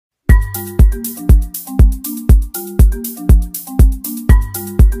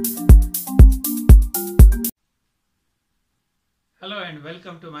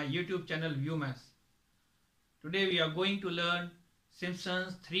YouTube channel ViewMaths. Today we are going to learn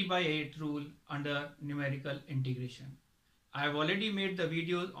Simpson's 3/8 rule under numerical integration. I have already made the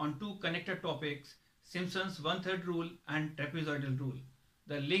videos on two connected topics, Simpson's 1/3 rule and trapezoidal rule.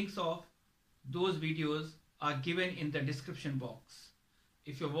 The links of those videos are given in the description box.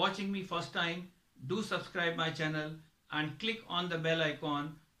 If you're watching me first time, do subscribe my channel and click on the bell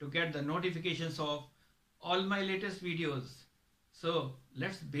icon to get the notifications of all my latest videos. So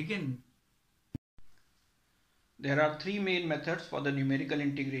let's begin. There are three main methods for the numerical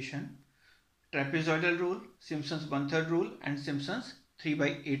integration: trapezoidal rule, Simpson's 1/3 rule and Simpson's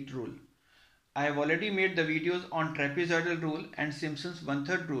 3/8 rule. I have already made the videos on trapezoidal rule and Simpson's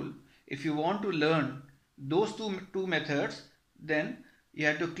 1/3 rule. If you want to learn those two methods, then you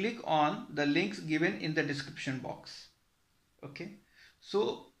have to click on the links given in the description box. Okay, so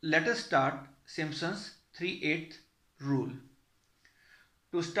let us start Simpson's 3/8 rule.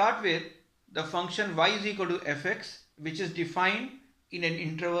 To start with, the function y is equal to fx, which is defined in an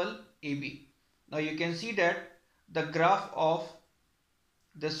interval ab. Now you can see that the graph of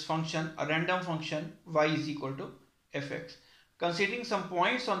this function, a random function y is equal to fx, considering some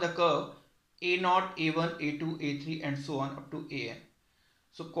points on the curve a0, a1, a2, a3 and so on up to an.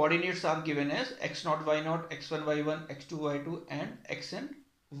 So coordinates are given as x0, y0, x1, y1, x2, y2 and xn,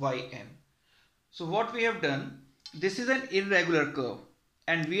 yn. So what we have done, this is an irregular curve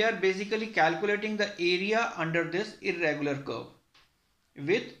and we are basically calculating the area under this irregular curve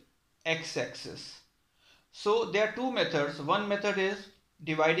with x-axis. So there are two methods. One method is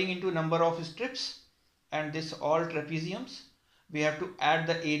dividing into number of strips, and this all trapeziums. We have to add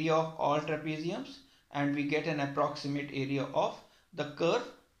the area of all trapeziums and we get an approximate area of the curve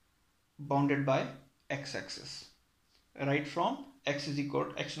bounded by x-axis, right from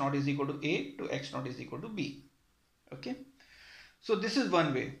x0 is equal to a to x0 is equal to b. Okay, so this is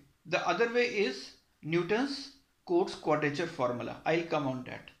one way. The other way is Newton's Cotes quadrature formula. I'll come on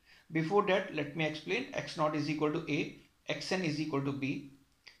that. Before that, let me explain. x0 is equal to a, xn is equal to b.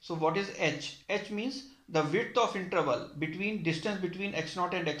 So what is h? H means the width of interval between distance between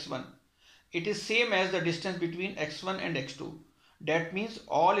x0 and x1. It is same as the distance between x1 and x2. That means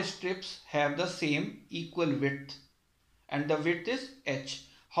all strips have the same equal width and the width is h.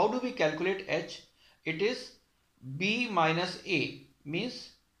 How do we calculate h? It is b minus a,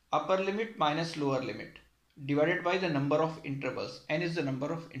 means upper limit minus lower limit, divided by the number of intervals. N is the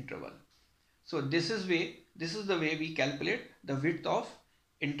number of interval. So this is the way we calculate the width of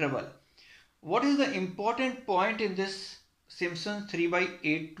interval. What is the important point in this Simpson's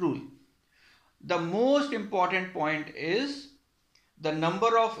 3/8 rule? The most important point is the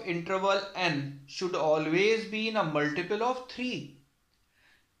number of interval n should always be in a multiple of 3.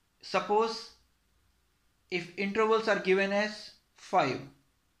 Suppose if intervals are given as 5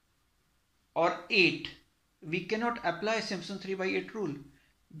 or 8, we cannot apply Simpson's 3/8 rule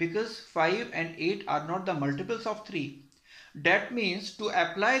because 5 and 8 are not the multiples of 3. That means to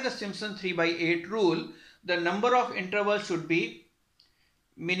apply the Simpson's 3/8 rule, the number of intervals should be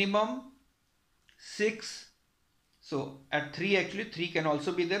minimum 6. So at 3, actually 3 can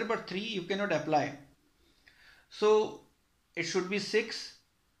also be there, but 3 you cannot apply. So it should be 6,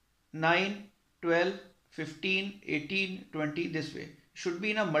 9, 12, 15, 18, 20, this way. Should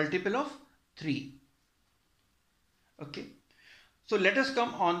be in a multiple of 3. Okay. So let us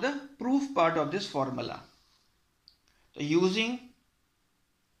come on the proof part of this formula. So using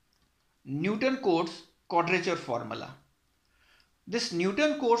Newton-Cotes quadrature formula. This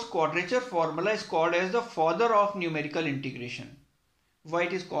Newton-Cotes quadrature formula is called as the father of numerical integration. Why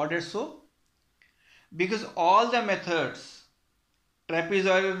it is called as so? Because all the methods,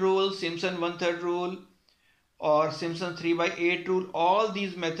 trapezoidal rule, Simpson 1/3 rule or Simpson 3/8 rule, all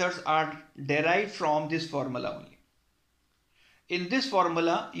these methods are derived from this formula only. In this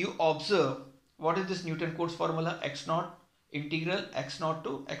formula, you observe what is this Newton-Cotes formula: x0 integral x0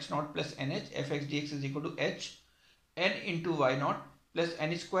 to x0 plus nh fx dx is equal to h n into y0 plus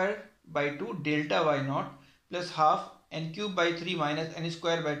n square by 2 delta y0 plus half n cube by 3 minus n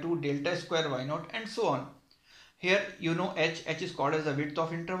square by 2 delta square y0 and so on. Here you know h is called as the width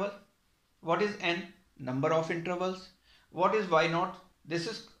of interval. What is n? Number of intervals. What is y0? This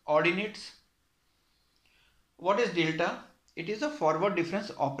is ordinates. What is delta? It is a forward difference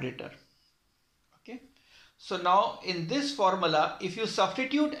operator. Okay. So now in this formula, if you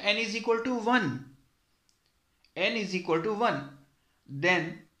substitute n is equal to 1, then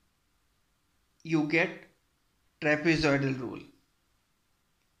you get trapezoidal rule.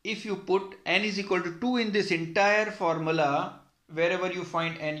 If you put n is equal to 2 in this entire formula, wherever you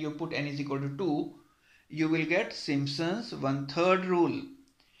find n, you put n is equal to 2, you will get Simpson's 1/3 rule.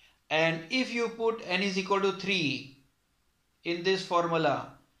 And if you put n is equal to 3 in this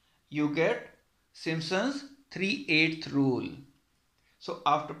formula, you get Simpson's 3/8 rule. So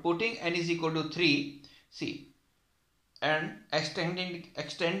after putting n is equal to 3, see, and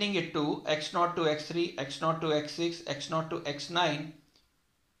extending it to x0 to x3, x0 to x6, x0 to x9,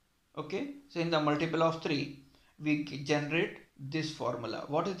 okay, so in the multiple of 3, we generate this formula.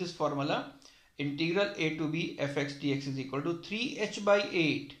 What is this formula? Integral a to b fx dx is equal to 3h by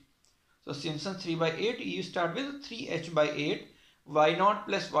 8. So Simpson 3 by 8, you start with 3h by 8, y0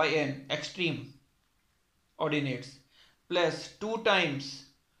 plus yn, extreme ordinates, plus 2 times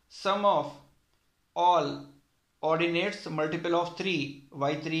sum of all ordinates multiple of 3,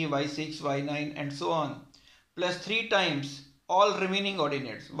 y3, y6, y9 and so on, plus 3 times all remaining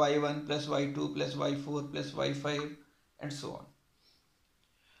ordinates, y1 plus y2 plus y4 plus y5 and so on.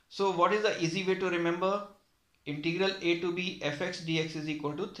 So what is the easy way to remember? Integral a to b fx dx is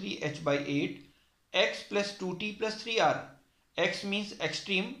equal to 3h by 8 x plus 2t plus 3r. X means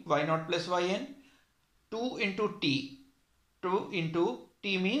extreme, y0 plus yn, 2 into t. 2 into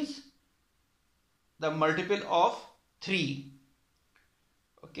t means the multiple of 3,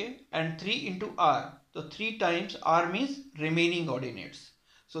 okay, and 3 into r. So 3 times r means remaining ordinates.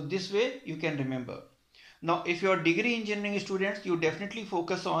 So this way you can remember. Now if you are degree engineering students, you definitely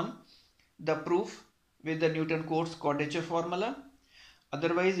focus on the proof with the Newton-Cotes quadrature formula.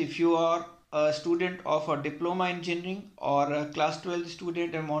 Otherwise, if you are a student of a diploma engineering or a class 12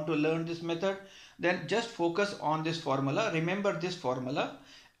 student and want to learn this method, then just focus on this formula. Remember this formula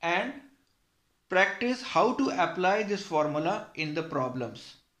and practice how to apply this formula in the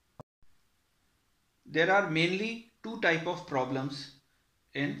problems. There are mainly two types of problems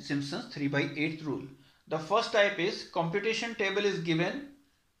in Simpson's 3 by 8 rule. The first type is computation table is given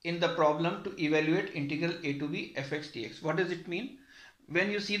in the problem to evaluate integral a to b fx dx. What does it mean?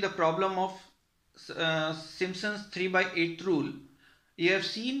 When you see the problem of Simpson's 3 by 8 rule, you have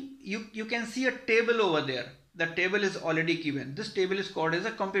seen, you can see a table over there. The table is already given. This table is called as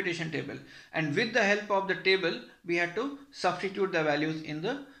a computation table, and with the help of the table we had to substitute the values in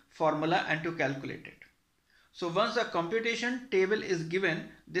the formula and to calculate it. So once a computation table is given,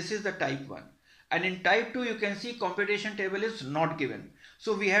 this is the type 1, and in type 2 you can see computation table is not given.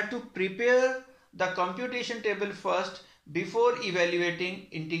 So we have to prepare the computation table first before evaluating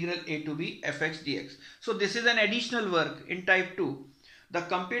integral a to b fx dx. So this is an additional work in type 2. The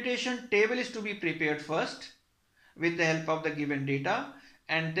computation table is to be prepared first with the help of the given data,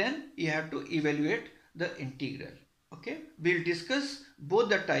 and then you have to evaluate the integral. Okay, we'll discuss both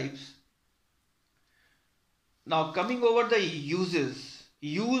the types. Now coming over the use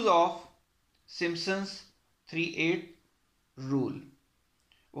of Simpson's 3/8 rule.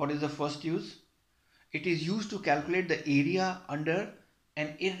 What is the first use? It is used to calculate the area under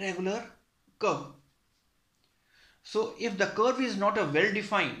an irregular curve. So if the curve is not a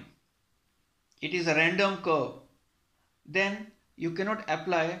well-defined, it is a random curve, then you cannot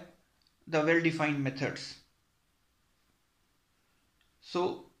apply the well-defined methods.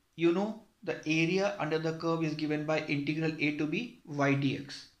 So you know the area under the curve is given by integral a to b y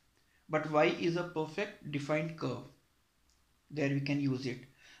dx. But y is a perfect defined curve. There we can use it.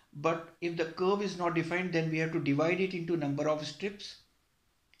 But if the curve is not defined, then we have to divide it into number of strips,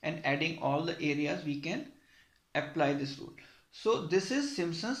 and adding all the areas we can apply this rule. So this is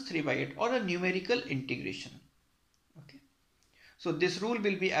Simpson's 3 by 8 or a numerical integration. Okay. So this rule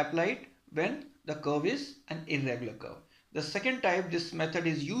will be applied when the curve is an irregular curve. The second type, this method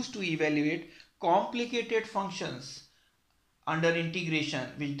is used to evaluate complicated functions under integration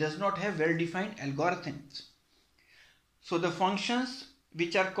which does not have well-defined algorithms. So the functions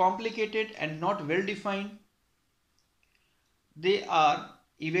which are complicated and not well-defined, they are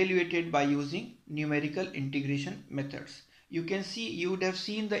evaluated by using numerical integration methods. You can see, you would have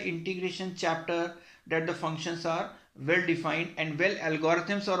seen the integration chapter that the functions are well defined and well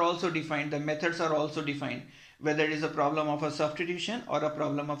algorithms are also defined, the methods are also defined. Whether it is a problem of a substitution or a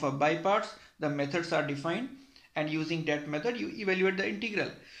problem of a by parts, the methods are defined, and using that method you evaluate the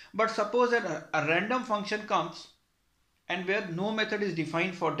integral. But suppose that a random function comes and where no method is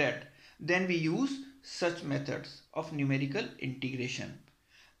defined for that, then we use such methods of numerical integration.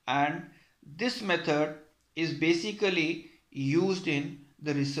 And this method is basically used in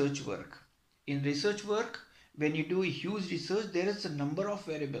the research work. In research work, when you do huge research, there is a number of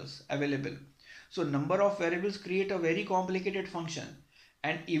variables available. So number of variables create a very complicated function,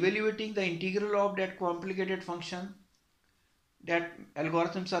 and evaluating the integral of that complicated function, that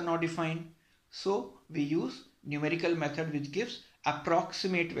algorithms are not defined. So we use numerical method which gives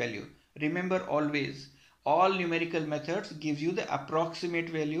approximate value. Remember always, all numerical methods gives you the approximate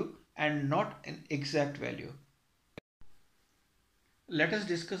value and not an exact value. Let us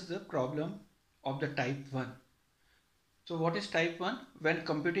discuss the problem of the type 1. So what is type 1? When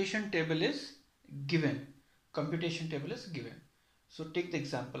computation table is given. Computation table is given. So take the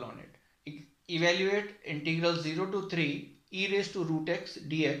example on it. Evaluate integral 0 to 3 e raised to root x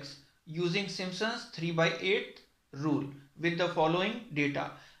dx using Simpson's 3 by 8 rule with the following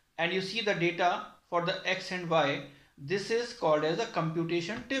data. And you see the data for the x and y. This is called as a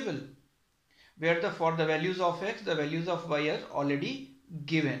computation table, where for the values of x, the values of y are already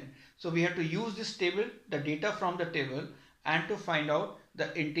given. So we have to use this table, the data from the table, and to find out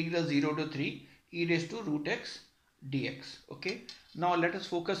the integral 0 to 3 e raised to root x dx. Okay. Now let us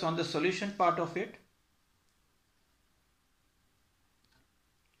focus on the solution part of it.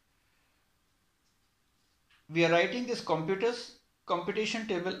 We are writing this computation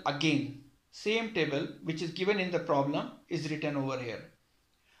table again. Same table which is given in the problem is written over here.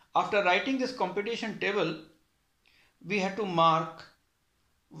 After writing this computation table, we have to mark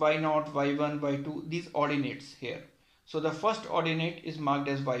y0, y1, y2, these ordinates here. So the first ordinate is marked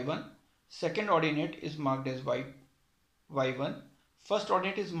as y1, second ordinate is marked as y1, first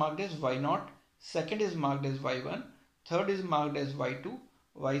ordinate is marked as y0, second is marked as y1, third is marked as y2,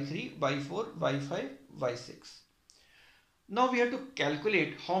 y3, y4, y5, y6. Now we have to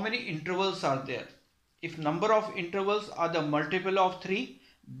calculate how many intervals are there. If number of intervals are the multiple of 3,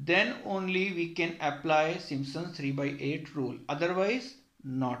 then only we can apply Simpson's 3 by 8 rule. Otherwise,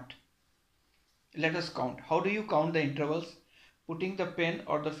 not. Let us count. How do you count the intervals? Putting the pen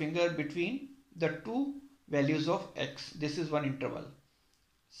or the finger between the two values of x. This is one interval.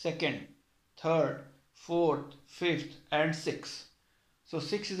 Second, third, fourth, fifth, and sixth. So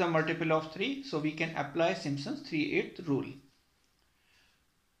 6 is a multiple of 3. So we can apply Simpson's 3/8 rule.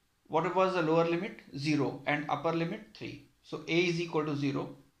 What was the lower limit? 0 and upper limit 3. So a is equal to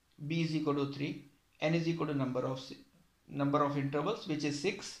 0, b is equal to 3, n is equal to number of intervals, which is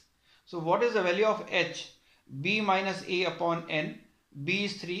 6. So what is the value of h? B minus a upon n. B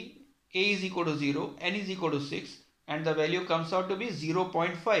is 3, a is equal to 0, n is equal to 6, and the value comes out to be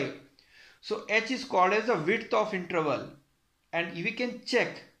 0.5. So h is called as the width of interval, and we can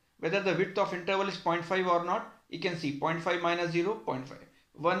check whether the width of interval is 0.5 or not. You can see 0.5 minus 0, 0.5.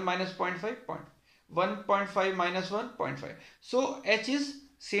 1 minus 0.5, 1.5 minus 1, 0.5. So h is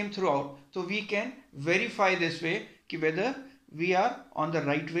same throughout. So we can verify this way whether we are on the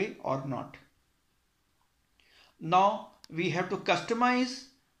right way or not. Now we have to customize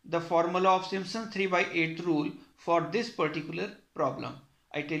the formula of Simpson's 3 by 8 rule for this particular problem.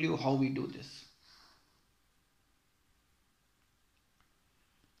 I tell you how we do this.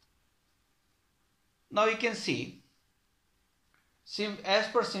 Now you can see, as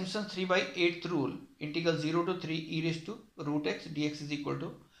per Simpson's 3 by 8 rule, integral 0 to 3 e raised to root x dx is equal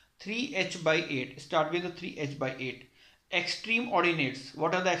to 3h by 8. Start with the 3h by 8. Extreme ordinates.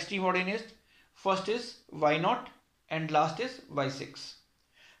 What are the extreme ordinates? First is y0 and last is y6.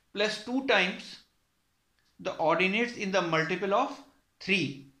 Plus 2 times the ordinates in the multiple of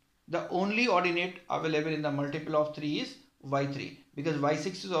 3. The only ordinate available in the multiple of 3 is y3, because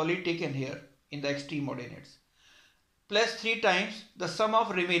y6 is already taken here in the extreme ordinates. Plus 3 times the sum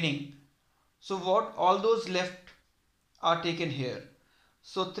of remaining. So what all those left are taken here.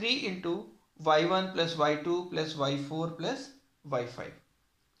 So 3 into y1 plus y2 plus y4 plus y5.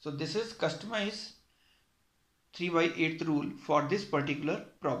 So this is customized 3 by 8 rule for this particular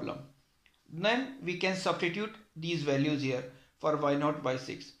problem. Then we can substitute these values here for y0,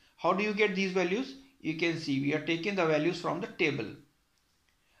 y6. How do you get these values? You can see we are taking the values from the table.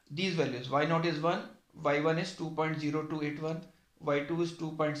 These values, y0 is 1, y1 is 2.0281, y2 is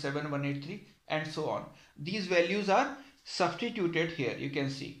 2.7183, and so on. These values are substituted here. You can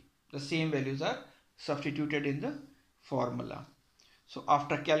see the same values are substituted in the formula. So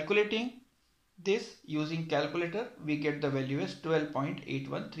after calculating this using calculator, we get the value as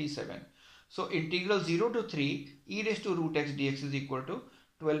 12.8137. So integral 0 to 3 e raised to root x dx is equal to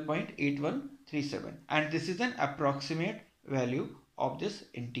 12.8137, and this is an approximate value of this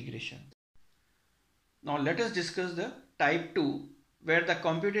integration. Now let us discuss the type 2, where the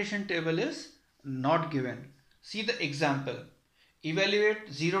computation table is not given. See the example.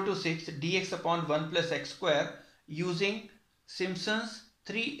 Evaluate 0 to 6 dx upon 1 plus x square using Simpson's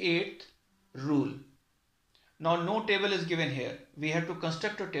 3/8 rule. Now no table is given here. We have to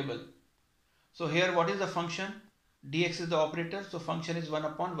construct a table. So here what is the function? Dx is the operator. So function is 1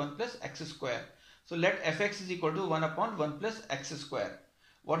 upon 1 plus x square. So let fx is equal to 1 upon 1 plus x square.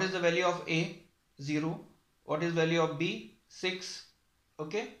 What is the value of a? 0. What is value of b? 6.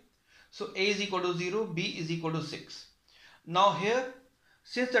 Okay. So a is equal to 0, b is equal to 6. Now here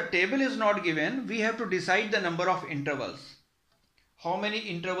Since the table is not given, we have to decide the number of intervals. How many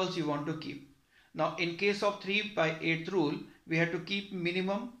intervals you want to keep. Now in case of 3 by 8 rule, we have to keep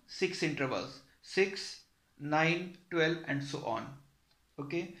minimum 6 intervals. 6, 9, 12 and so on.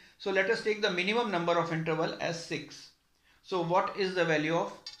 Okay. So let us take the minimum number of interval as 6. So what is the value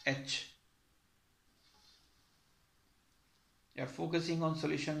of h? You are focusing on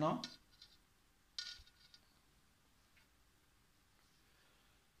solution now.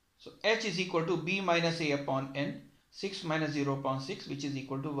 So h is equal to b minus a upon n, 6 minus 0 upon 6, which is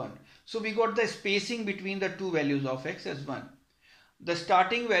equal to 1. So we got the spacing between the two values of x as 1. The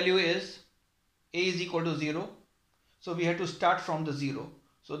starting value is a is equal to 0. So we have to start from the 0.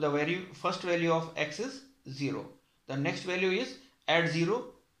 So the first value of x is 0. The next value is add 0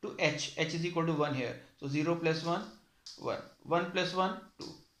 to h. H is equal to 1 here. So 0 plus 1, 1. 1 plus 1, 2.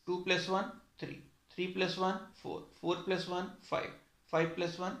 2 plus 1, 3. 3 plus 1, 4. 4 plus 1, 5. 5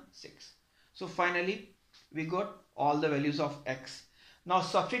 plus 1, 6. So finally we got all the values of x. Now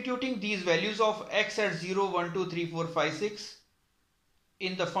substituting these values of x at 0, 1, 2, 3, 4, 5, 6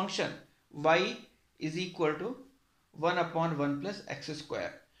 in the function y is equal to 1 upon 1 plus x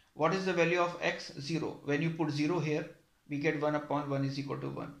square. What is the value of x? 0. When you put 0 here, we get 1 upon 1 is equal to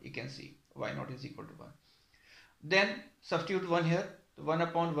 1. You can see y naught is equal to 1. Then substitute 1 here. 1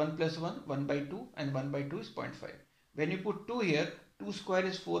 upon 1 plus 1, 1 by 2 and 1 by 2 is 0.5. When you put 2 here, 2 square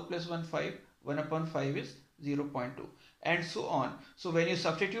is 4 plus 1, 5. 1 upon 5 is 0.2 and so on. So when you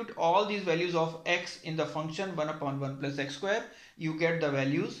substitute all these values of x in the function 1 upon 1 plus x square, you get the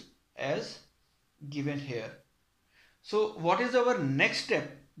values as given here. So what is our next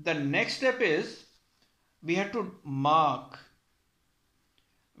step? The next step is we have to mark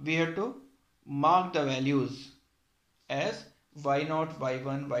the values as y0,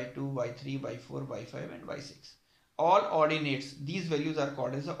 y1, y2, y3, y4, y5 and y6. All ordinates, these values are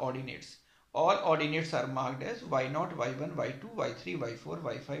called as the ordinates. All ordinates are marked as y0, y1, y2, y3, y4,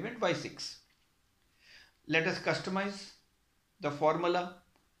 y5 and y6. Let us customize the formula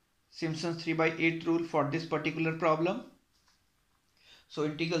Simpson's 3 by 8 rule for this particular problem. So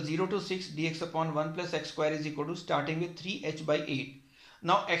integral 0 to 6 dx upon 1 plus x square is equal to starting with 3h by 8.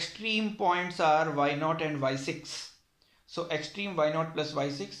 Now extreme points are y0 and y6. So extreme y0 plus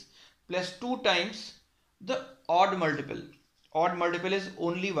y6 plus 2 times the odd multiple. Odd multiple is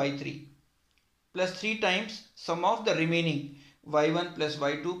only y3 plus 3 times sum of the remaining y1 plus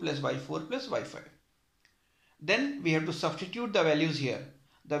y2 plus y4 plus y5. Then we have to substitute the values here.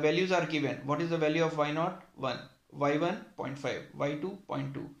 The values are given. What is the value of y0? 1. y1 0.5, y2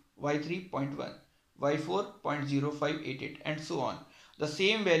 0.2, y3 0.1, y4 0.0588 and so on. The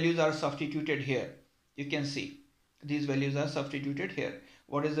same values are substituted here. You can see these values are substituted here.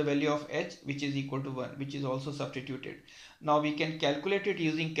 What is the value of h? Which is equal to 1, which is also substituted. Now we can calculate it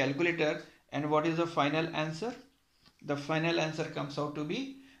using calculator, and what is the final answer? The final answer comes out to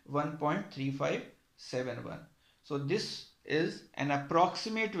be 1.3571. So this is an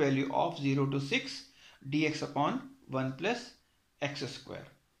approximate value of 0 to 6 dx upon 1 plus x square.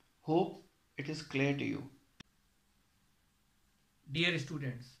 Hope it is clear to you. Dear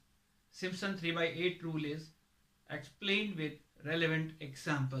students, Simpson 3 by 8 rule is explained with relevant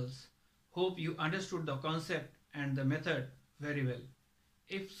examples. Hope you understood the concept and the method very well.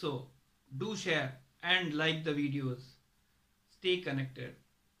 If so, do share and like the videos. Stay connected.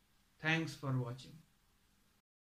 Thanks for watching.